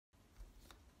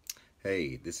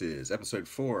Hey, this is episode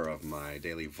 4 of my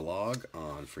daily vlog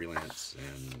on freelance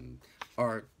and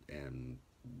art and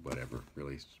whatever.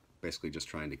 Really, basically just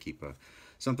trying to keep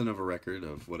something of a record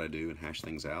of what I do and hash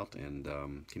things out. And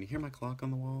can you hear my clock on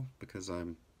the wall? Because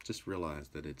I'm just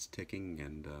realized that it's ticking,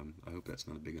 and I hope that's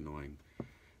not a big annoying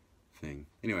thing.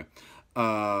 Anyway,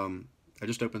 I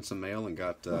just opened some mail and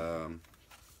got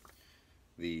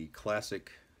the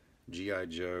classic G.I.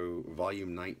 Joe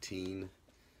Volume 19.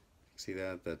 See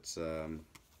that? That's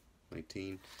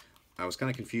 19. I was kind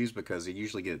of confused because I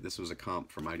usually get, this was a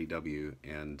comp from IDW,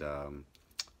 and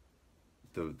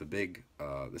the big,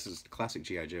 this is classic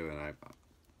G.I. Joe, and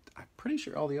I'm pretty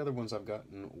sure all the other ones I've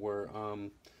gotten were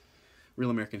Real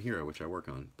American Hero, which I work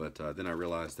on. But then I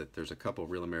realized that there's a couple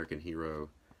Real American Hero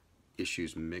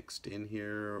issues mixed in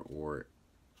here, or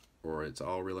it's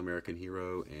all Real American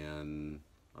Hero, and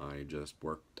I just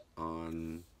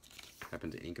happened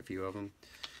to ink a few of them.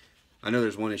 I know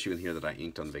there's one issue in here that I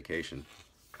inked on vacation,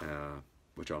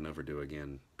 which I'll never do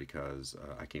again because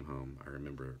I came home. I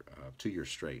remember 2 years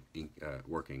straight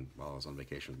working while I was on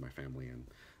vacation with my family, and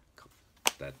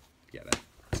that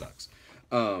sucks.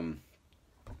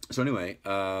 So anyway,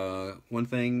 one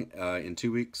thing, in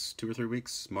 2 weeks, 2 or 3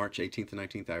 weeks, March 18th and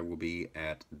 19th, I will be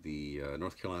at the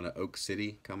North Carolina Oak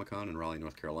City Comic-Con in Raleigh,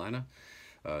 North Carolina.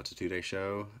 It's a 2-day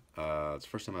show. It's the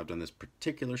first time I've done this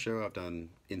particular show. I've done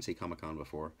NC Comic-Con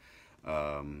before.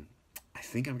 I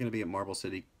think I'm going to be at Marble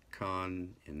City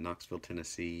Con in Knoxville,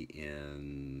 Tennessee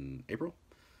in April,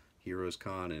 Heroes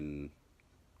Con in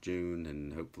June,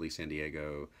 and hopefully San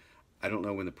Diego. I don't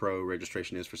know when the pro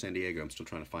registration is for San Diego. I'm still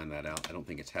trying to find that out. I don't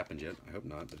think it's happened yet. I hope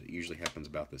not, but it usually happens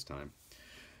about this time.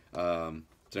 So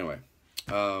anyway,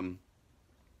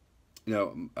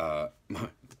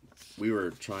 we were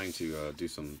trying to do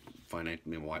some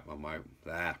financial, my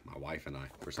wife and I,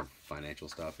 for some financial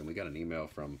stuff, and we got an email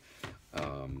from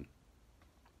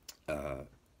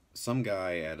some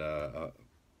guy at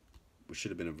which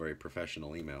should have been a very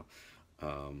professional email.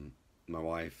 My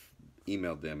wife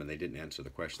emailed them, and they didn't answer the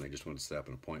question. They just wanted to set up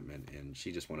an appointment, and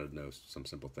she just wanted to know some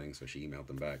simple things, so she emailed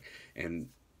them back, and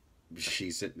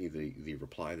she sent me the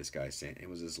reply this guy sent. It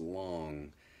was this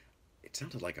long, it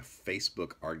sounded like a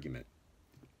Facebook argument.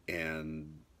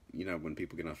 And you know, when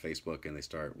people get on Facebook and they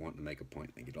start wanting to make a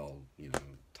point, they get all,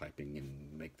 typing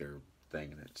and make their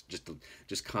thing, and it's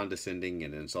just condescending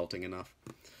and insulting enough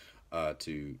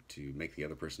to make the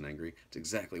other person angry. It's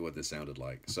exactly what this sounded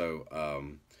like. So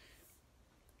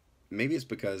maybe it's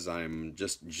because I'm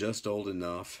just old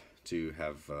enough to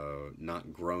have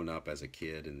not grown up as a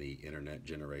kid in the internet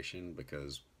generation,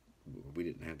 because we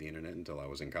didn't have the internet until I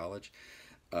was in college.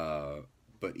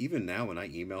 But even now, when I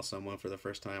email someone for the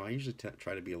first time, I usually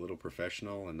try to be a little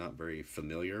professional and not very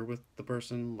familiar with the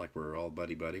person, like we're all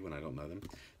buddy-buddy when I don't know them.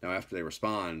 Now, after they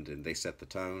respond and they set the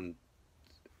tone,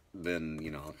 then,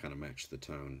 I'll kind of match the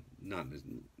tone. Not,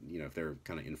 if they're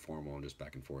kind of informal and just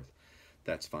back and forth,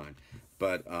 that's fine.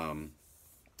 But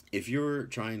if you're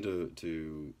trying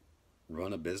to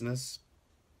run a business,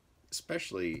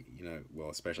 especially,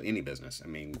 especially any business, I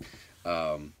mean,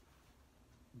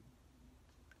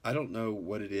 I don't know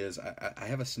what it is. I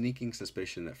have a sneaking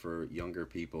suspicion that for younger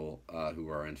people who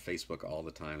are on Facebook all the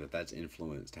time, that's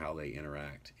influenced how they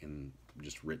interact in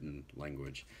just written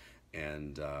language.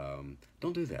 And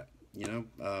don't do that.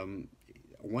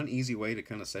 One easy way to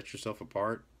kind of set yourself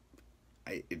apart,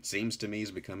 it seems to me, is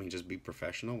becoming just be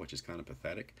professional, which is kind of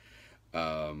pathetic.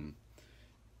 I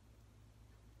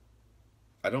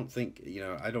don't think,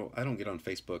 I don't get on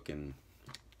Facebook and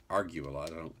argue a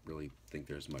lot. I don't really think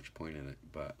there's much point in it,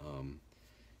 but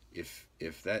if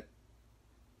that,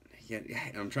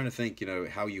 I'm trying to think,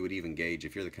 how you would even gauge,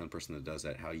 if you're the kind of person that does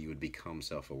that, how you would become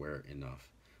self-aware enough,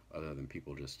 other than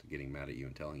people just getting mad at you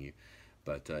and telling you.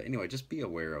 But anyway, just be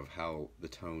aware of how the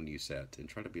tone you set, and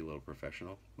try to be a little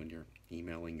professional when you're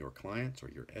emailing your clients or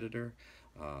your editor.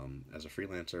 As a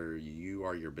freelancer, you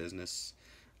are your business,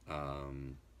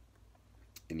 and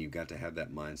you've got to have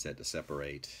that mindset to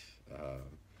separate.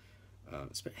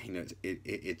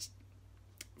 It's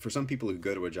for some people who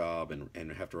go to a job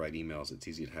and have to write emails, it's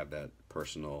easy to have that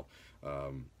personal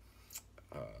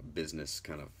business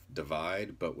kind of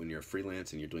divide. But when you're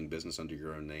freelance and you're doing business under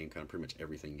your own name, kind of pretty much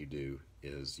everything you do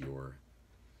is your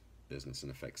business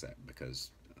and affects that,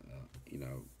 because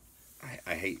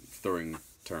I hate throwing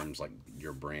terms like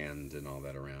your brand and all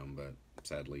that around, but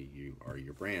sadly you are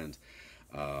your brand.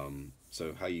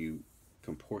 So how you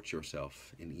comport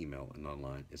yourself in email and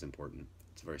online is important.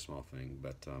 It's a very small thing,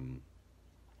 but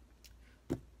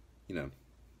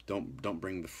don't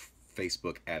bring the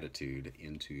Facebook attitude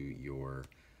into your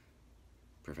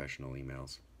professional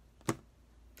emails.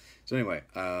 So anyway,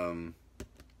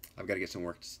 I've got to get some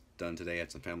work done today. I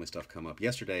had some family stuff come up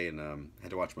yesterday, and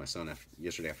had to watch my son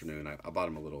yesterday afternoon. I bought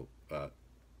him a little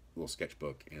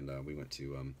sketchbook, and we went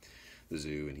to the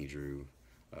zoo, and he drew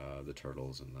the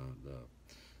turtles and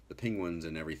the penguins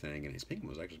and everything. And his penguin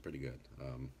was actually pretty good.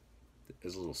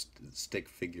 There's a little stick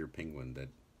figure penguin that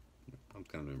I'm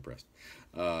kind of impressed.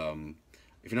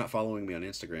 If you're not following me on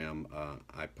Instagram,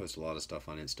 I post a lot of stuff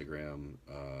on Instagram.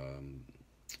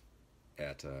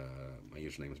 At my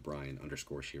username is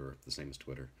Brian_Shearer, the same as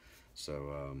Twitter.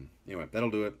 So anyway,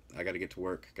 that'll do it. I got to get to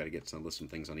work. Got to list some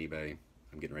things on eBay.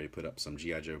 I'm getting ready to put up some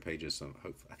GI Joe pages.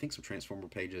 I think some Transformer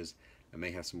pages. I may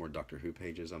have some more Doctor Who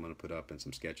pages I'm going to put up and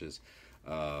some sketches.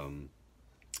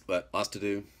 But lots to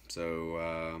do.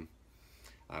 So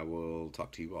I will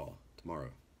talk to you all tomorrow.